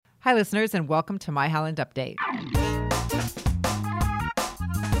Hi, listeners, and welcome to My Holland Update.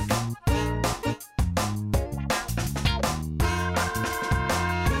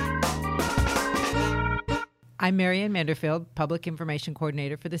 I'm Marianne Manderfield, Public Information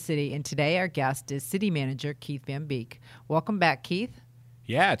Coordinator for the city, and today our guest is City Manager Keith Van Beek. Welcome back, Keith.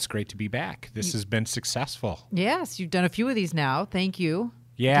 Yeah, it's great to be back. This has been successful. Yes, you've done a few of these now. Thank you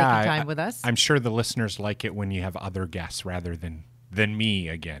for Yeah, taking time with us. I'm sure the listeners like it when you have other guests rather than me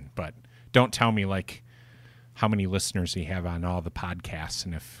again. But don't tell me like how many listeners you have on all the podcasts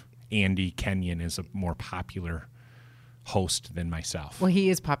and if Andy Kenyon is a more popular host than myself. Well, he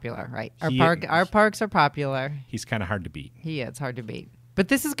is popular, right? Our He- parks are popular. He's kind of hard to beat. He is hard to beat. But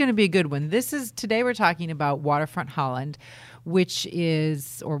this is going to be a good one. Today we're talking about Waterfront Holland, which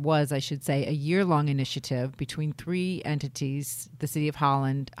is, or was, I should say, a year-long initiative between three entities, the City of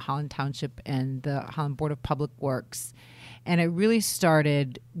Holland, Holland Township, and the Holland Board of Public Works. And it really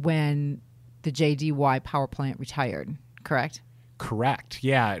started when the JDY power plant retired, correct? Correct.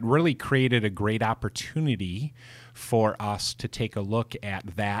 Yeah, it really created a great opportunity for us to take a look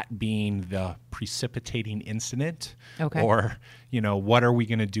at that being the precipitating incident. Okay. Or, what are we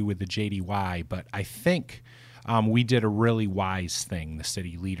going to do with the JDY? But I think we did a really wise thing, the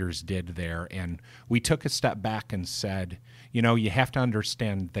city leaders did there. And we took a step back and said, you have to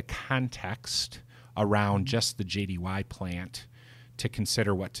understand the context around just the JDY plant to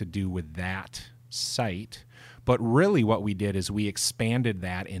consider what to do with that site. But really what we did is we expanded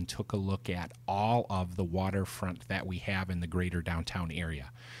that and took a look at all of the waterfront that we have in the greater downtown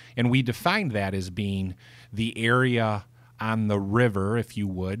area. And we defined that as being the area on the river, if you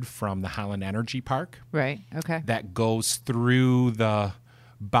would, from the Holland Energy Park. Right, okay. That goes through the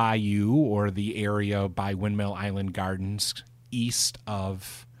bayou or the area by Windmill Island Gardens east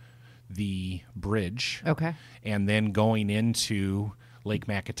of the bridge. Okay. And then going into Lake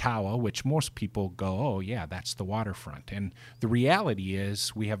Makatawa, which most people go, oh, yeah, that's the waterfront. And the reality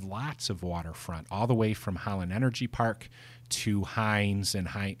is we have lots of waterfront, all the way from Holland Energy Park to Hines and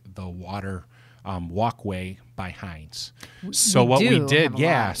the water walkway by Hines. So what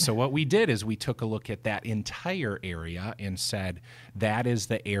we did is we took a look at that entire area and said, that is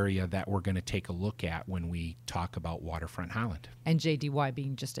the area that we're going to take a look at when we talk about Waterfront Holland. And JDY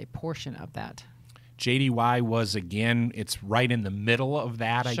being just a portion of that. JDY was, again, it's right in the middle of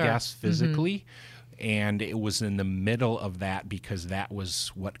that, Sure. I guess, physically. Mm-hmm. And it was in the middle of that because that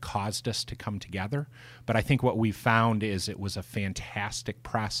was what caused us to come together. But I think what we found is it was a fantastic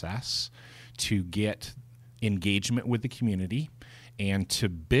process to get engagement with the community and to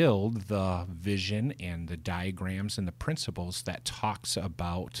build the vision and the diagrams and the principles that talks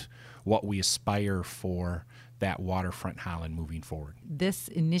about what we aspire for that Waterfront Holland moving forward. This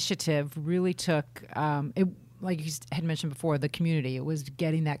initiative really took, like you had mentioned before, the community. It was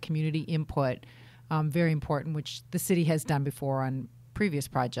getting that community input, very important, which the city has done before on previous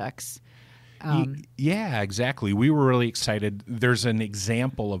projects. Yeah, exactly. We were really excited. There's an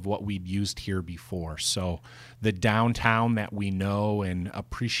example of what we'd used here before. So the downtown that we know and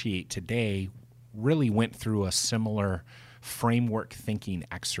appreciate today really went through a similar framework thinking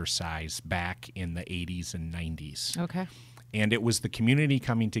exercise back in the 80s and 90s. Okay. And it was the community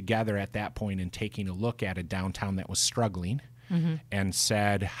coming together at that point and taking a look at a downtown that was struggling and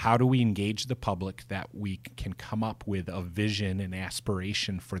said, how do we engage the public that we can come up with a vision and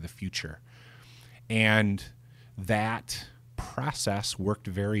aspiration for the future? And that process worked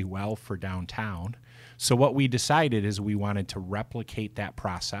very well for downtown. So what we decided is we wanted to replicate that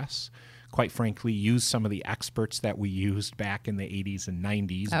process, quite frankly, use some of the experts that we used back in the 80s and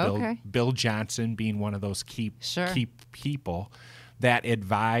 90s, Okay. Bill Johnson being one of those key people that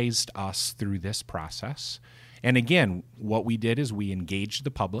advised us through this process. And again, what we did is we engaged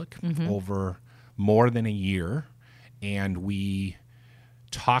the public over more than a year, and we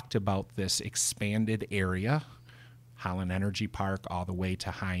talked about this expanded area, Holland Energy Park all the way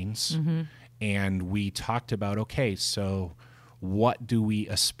to Hines, and we talked about, okay, so what do we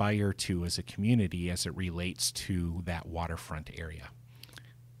aspire to as a community as it relates to that waterfront area?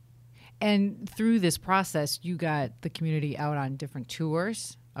 And through this process, you got the community out on different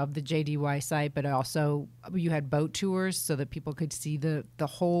tours of the JDY site, but also you had boat tours so that people could see the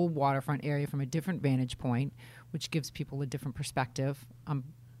whole waterfront area from a different vantage point, which gives people a different perspective on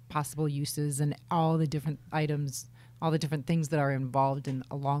possible uses and all the different items, all the different things that are involved in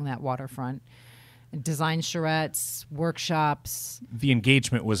along that waterfront. Design charrettes, workshops. The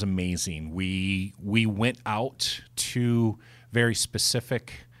engagement was amazing. We went out to very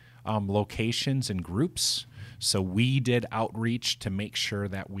specific locations and groups. So we did outreach to make sure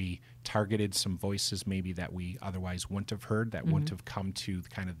that we targeted some voices maybe that we otherwise wouldn't have heard, that wouldn't have come to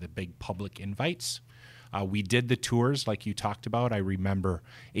kind of the big public invites. We did the tours like you talked about. I remember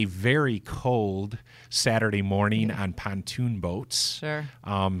a very cold Saturday morning on pontoon boats, Sure.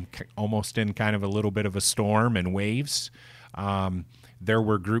 Almost in kind of a little bit of a storm and waves. There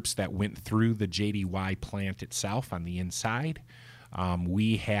were groups that went through the JDY plant itself on the inside.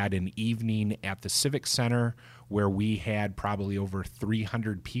 We had an evening at the Civic Center where we had probably over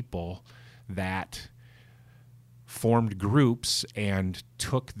 300 people that formed groups and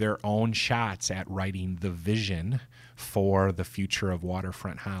took their own shots at writing the vision for the future of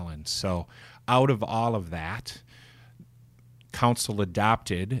Waterfront Holland. So out of all of that, Council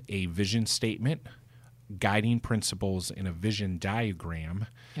adopted a vision statement, guiding principles, and a vision diagram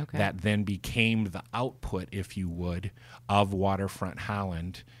that then became the output, if you would, of Waterfront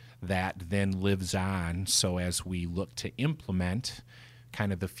Holland that then lives on. So as we look to implement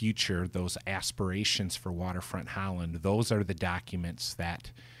kind of the future, those aspirations for Waterfront Holland, those are the documents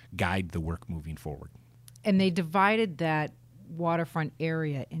that guide the work moving forward. And they divided that waterfront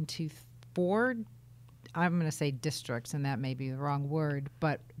area into 4, I'm going to say districts, and that may be the wrong word,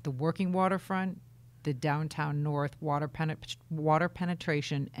 but the working waterfront, the downtown north, water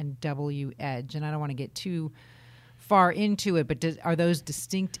penetration, and W edge. And I don't want to get too far into it, but are those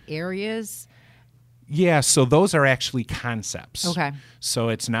distinct areas? Yeah, so those are actually concepts. Okay. So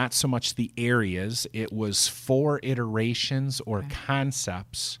it's not so much the areas. It was 4 iterations or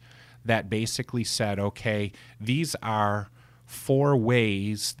concepts that basically said, okay, these are 4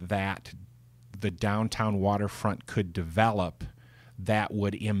 ways that the downtown waterfront could develop that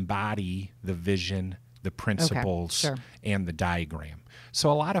would embody the vision, the principles, and the diagram. So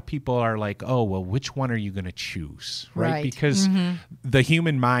a lot of people are like, oh, well, which one are you going to choose, right? Because the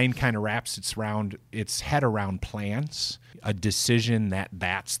human mind kind of wraps its head around plans, a decision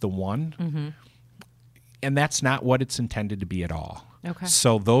that's the one. And that's not what it's intended to be at all. Okay.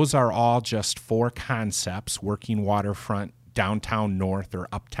 So those are all just 4 concepts: working waterfront, downtown north or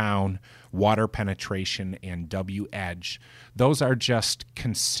uptown, water penetration, and W edge. Those are just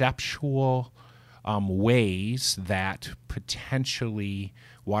conceptual ways that potentially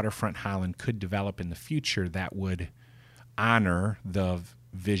Waterfront Holland could develop in the future that would honor the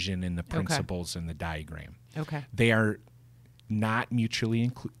vision and the principles and the diagram. Okay. They are not mutually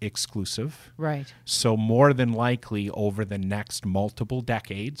exclusive. Right. So more than likely over the next multiple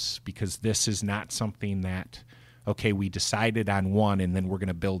decades, because this is not something that, okay, we decided on one and then we're going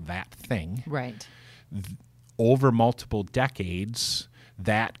to build that thing. Right. Over multiple decades,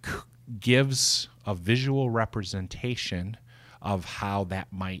 that gives a visual representation of how that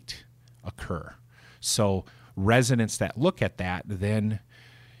might occur. So residents that look at that then,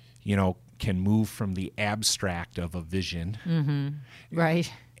 can move from the abstract of a vision,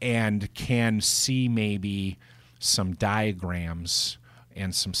 right, and can see maybe some diagrams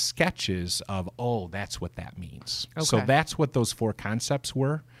and some sketches of, oh, that's what that means. Okay. So that's what those 4 concepts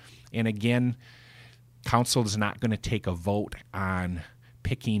were. And again, council is not going to take a vote on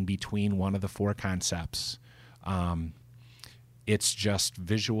picking between one of the 4 concepts. It's just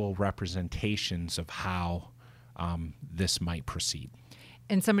visual representations of how this might proceed.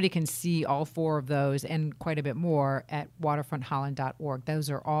 And somebody can see all 4 of those and quite a bit more at waterfrontholland.org. Those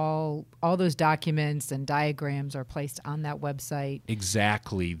are all those documents and diagrams are placed on that website.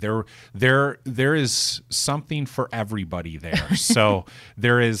 Exactly. There is something for everybody there. So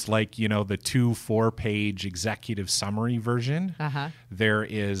there is the 2-4-page executive summary version. There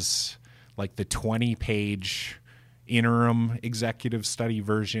is the 20-page interim executive study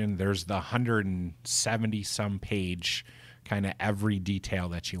version. There's the 170 some page kind of every detail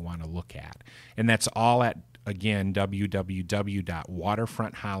that you want to look at. And that's all at, again,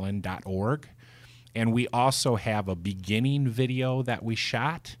 www.waterfrontholland.org. And we also have a beginning video that we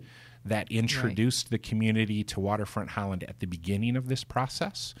shot that introduced the community to Waterfront Holland at the beginning of this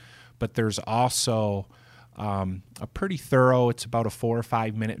process. But there's also a pretty thorough, it's about a 4 or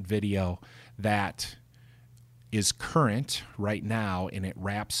 5 minute video that is current right now, and it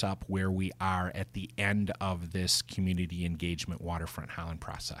wraps up where we are at the end of this community engagement Waterfront Holland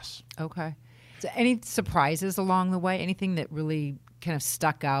process. Okay. So any surprises along the way? Anything that really kind of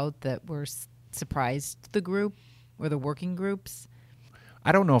stuck out that were surprised the group or the working groups?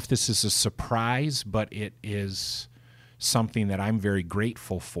 I don't know if this is a surprise, but it is something that I'm very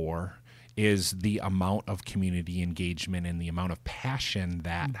grateful for, is the amount of community engagement and the amount of passion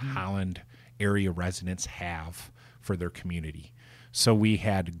that Holland area residents have for their community. So we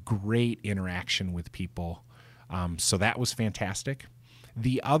had great interaction with people. So that was fantastic.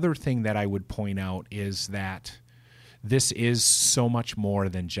 The other thing that I would point out is that this is so much more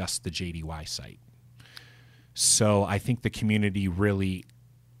than just the JDY site. So I think the community really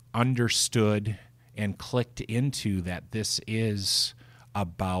understood and clicked into that this is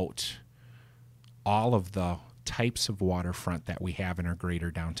about all of the types of waterfront that we have in our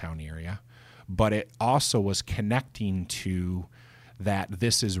greater downtown area, but it also was connecting to that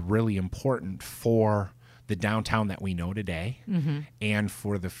this is really important for the downtown that we know today, and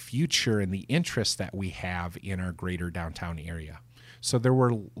for the future and the interest that we have in our greater downtown area. So there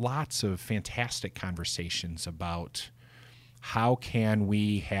were lots of fantastic conversations about how can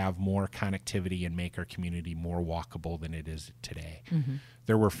we have more connectivity and make our community more walkable than it is today.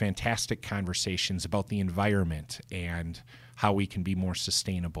 There were fantastic conversations about the environment and how we can be more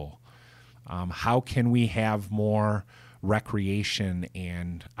sustainable. How can we have more recreation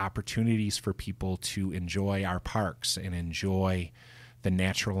and opportunities for people to enjoy our parks and enjoy the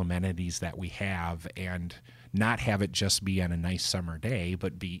natural amenities that we have, and not have it just be on a nice summer day,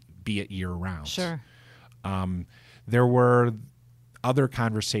 but be it year round. Sure. There were other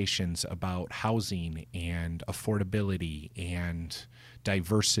conversations about housing and affordability and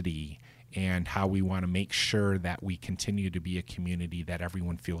diversity, and how we want to make sure that we continue to be a community that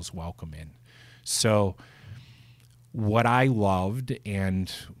everyone feels welcome in. So what I loved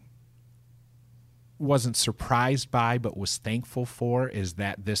and wasn't surprised by but was thankful for is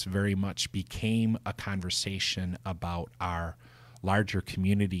that this very much became a conversation about our larger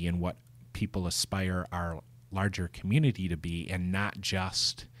community and what people aspire our larger community to be, and not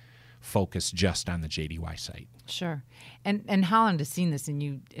just focus just on the JDY site. Sure. And Holland has seen this, and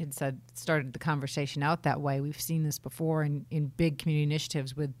you had said started the conversation out that way. We've seen this before in big community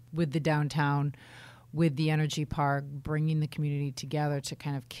initiatives with the downtown, with the energy park, bringing the community together to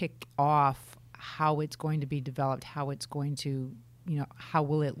kind of kick off how it's going to be developed, how it's going to, how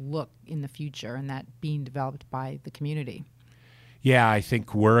will it look in the future, and that being developed by the community. Yeah, I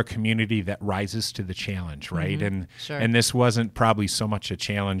think we're a community that rises to the challenge, right? Mm-hmm. Sure. And this wasn't probably so much a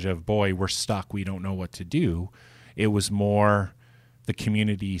challenge of, boy, we're stuck, we don't know what to do. It was more the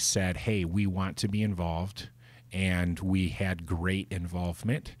community said, hey, we want to be involved, and we had great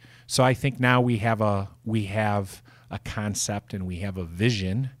involvement. So I think now we have a concept and we have a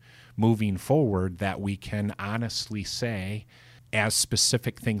vision moving forward that we can honestly say, as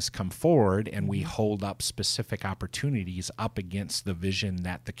specific things come forward and we hold up specific opportunities up against the vision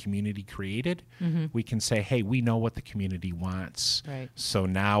that the community created, we can say, hey, we know what the community wants. Right. So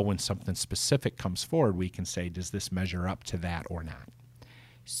now when something specific comes forward, we can say, does this measure up to that or not?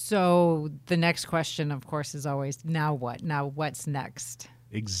 So the next question, of course, is always, now what? Now what's next?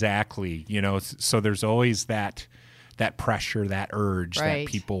 Exactly. So there's always that pressure, that urge Right. that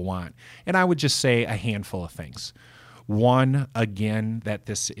people want. And I would just say a handful of things. One, again, that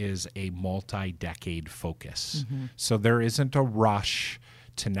this is a multi-decade focus. So there isn't a rush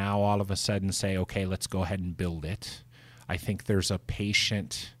to now all of a sudden say, okay, let's go ahead and build it. I think there's a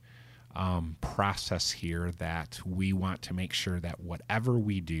patient process here that we want to make sure that whatever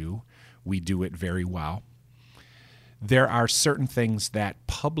we do it very well. There are certain things that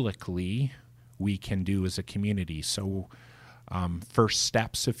publicly we can do as a community. So first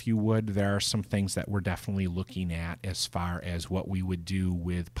steps, if you would, there are some things that we're definitely looking at as far as what we would do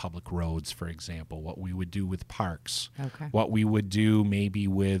with public roads, for example, what we would do with parks, Okay. what we would do maybe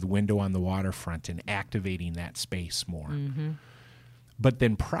with Window on the Waterfront and activating that space more. But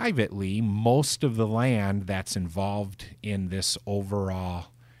then privately, most of the land that's involved in this overall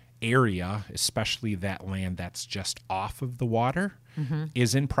area, especially that land that's just off of the water,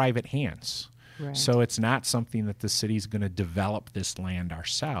 is in private hands. Right. So it's not something that the city's going to develop this land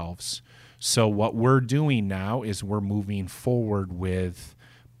ourselves. So what we're doing now is we're moving forward with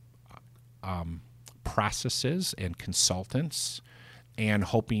processes and consultants, and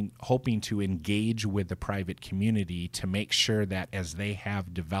hoping to engage with the private community to make sure that as they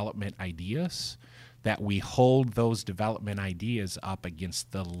have development ideas, that we hold those development ideas up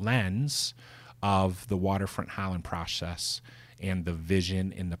against the lens of the Waterfront Holland process and the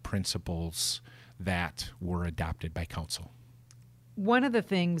vision and the principles that were adopted by council. One of the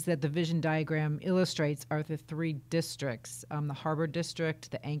things that the vision diagram illustrates are the three districts, the Harbor District,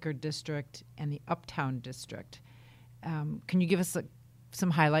 the Anchor District, and the Uptown District. Can you give us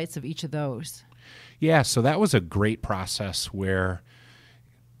some highlights of each of those? Yeah, so that was a great process where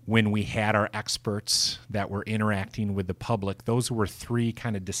when we had our experts that were interacting with the public, those were three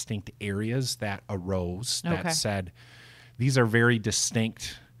kind of distinct areas that arose that Okay. said, these are very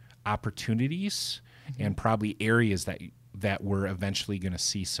distinct opportunities and probably areas that we're eventually going to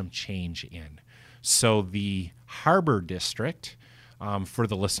see some change in. So the Harbor District for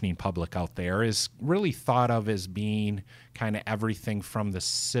the listening public out there, is really thought of as being kind of everything from the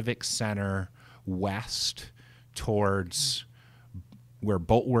Civic Center west towards where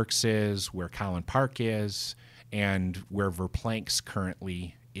Boatworks is, where Collin Park is, and where Verplank's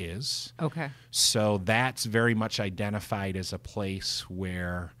currently is. Okay. So that's very much identified as a place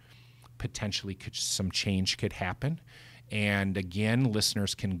where potentially some change could happen. And again,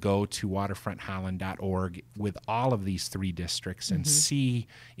 listeners can go to waterfrontholland.org with all of these 3 districts and see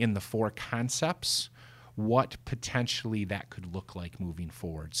in the 4 concepts what potentially that could look like moving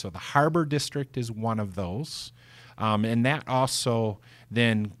forward. So the Harbor District is one of those. And that also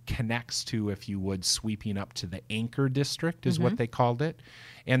then connects to, if you would, sweeping up to the Anchor District is what they called it.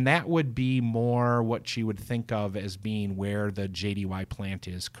 And that would be more what you would think of as being where the JDY plant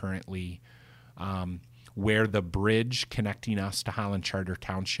is currently, where the bridge connecting us to Holland Charter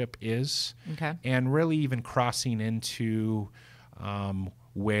Township is. Okay. And really even crossing into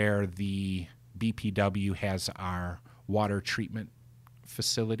where the BPW has our water treatment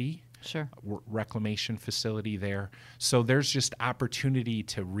facility. Sure. Reclamation facility there. So there's just opportunity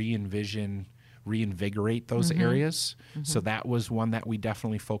to reinvigorate those areas. So that was one that we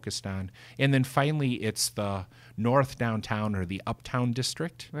definitely focused on. And then finally, it's the North Downtown or the Uptown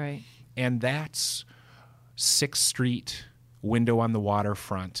District. Right. And that's 6th Street, window on the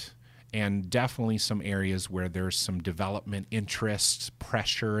waterfront, and definitely some areas where there's some development interest,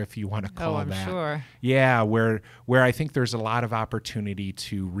 pressure, if you want to call it that. Sure. Yeah, where I think there's a lot of opportunity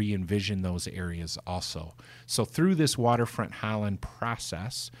to re-envision those areas also. So through this Waterfront Holland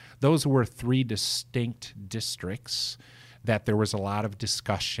process, those were 3 distinct districts that there was a lot of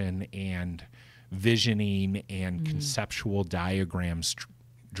discussion and visioning and conceptual diagrams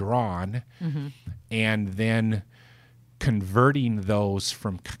drawn, and then converting those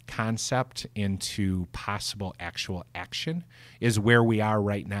from concept into possible actual action is where we are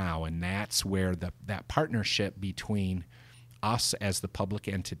right now. And that's where that partnership between us as the public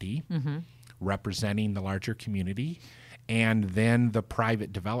entity representing the larger community and then the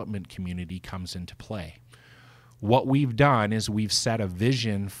private development community comes into play. What we've done is we've set a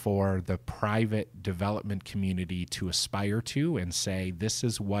vision for the private development community to aspire to and say, this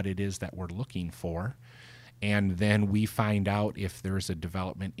is what it is that we're looking for. And then we find out if there's a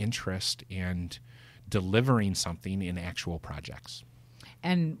development interest in delivering something in actual projects.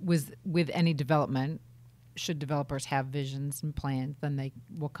 And with any development, should developers have visions and plans, then they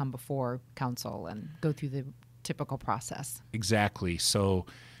will come before council and go through the typical process. Exactly. So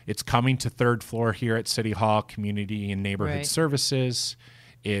it's coming to 3rd floor here at City Hall, Community and Neighborhood Services.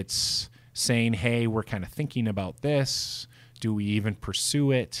 It's saying, hey, we're kind of thinking about this. Do we even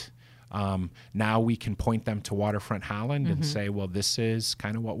pursue it? Now we can point them to Waterfront Holland and say, well, this is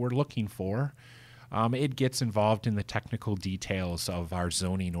kind of what we're looking for. It gets involved in the technical details of our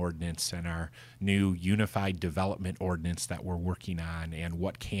zoning ordinance and our new unified development ordinance that we're working on, and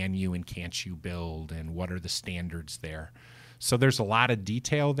what can you and can't you build, and what are the standards there. So there's a lot of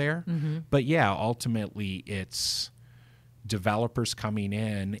detail there. But yeah, ultimately it's developers coming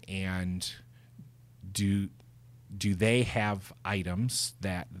in and do they have items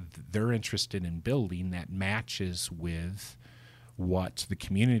that they're interested in building that matches with what the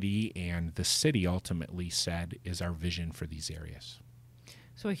community and the city ultimately said is our vision for these areas.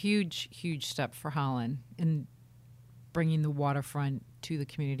 So a huge, huge step for Holland in bringing the waterfront to the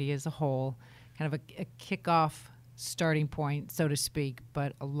community as a whole, kind of a kickoff starting point, so to speak,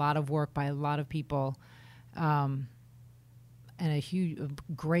 but a lot of work by a lot of people, and a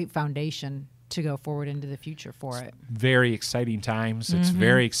great foundation to go forward into the future for it. Very exciting times. It's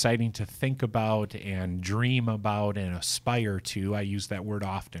very exciting to think about and dream about and aspire to. I use that word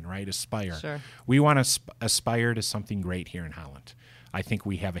often, right? Aspire. Sure. We want to aspire to something great here in Holland. I think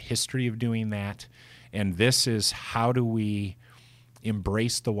we have a history of doing that. And this is, how do we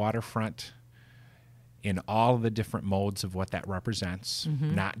embrace the waterfront in all the different modes of what that represents,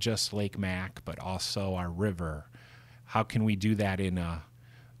 not just Lake Mac, but also our river. How can we do that in a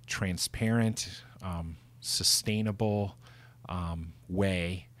transparent, sustainable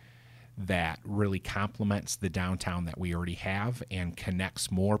way that really complements the downtown that we already have and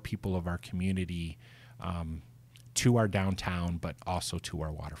connects more people of our community to our downtown, but also to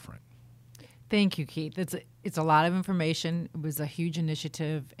our waterfront? Thank you, Keith. It's a lot of information. It was a huge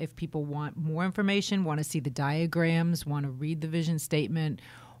initiative. If people want more information, want to see the diagrams, want to read the vision statement,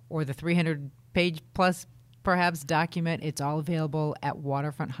 or the 300-page plus perhaps document, it's all available at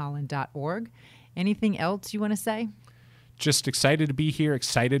waterfrontholland.org. Anything else you want to say? Just excited to be here,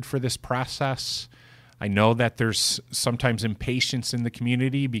 excited for this process. I know that there's sometimes impatience in the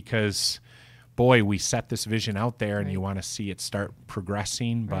community because boy, we set this vision out there and Right. you want to see it start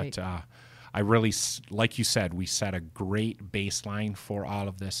progressing. Right. But I really, like you said, we set a great baseline for all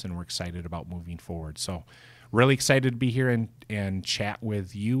of this, and we're excited about moving forward. So really excited to be here and chat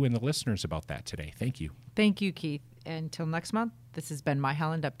with you and the listeners about that today. Thank you. Thank you, Keith. Until next month, this has been My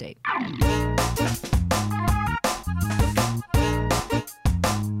Holland Update.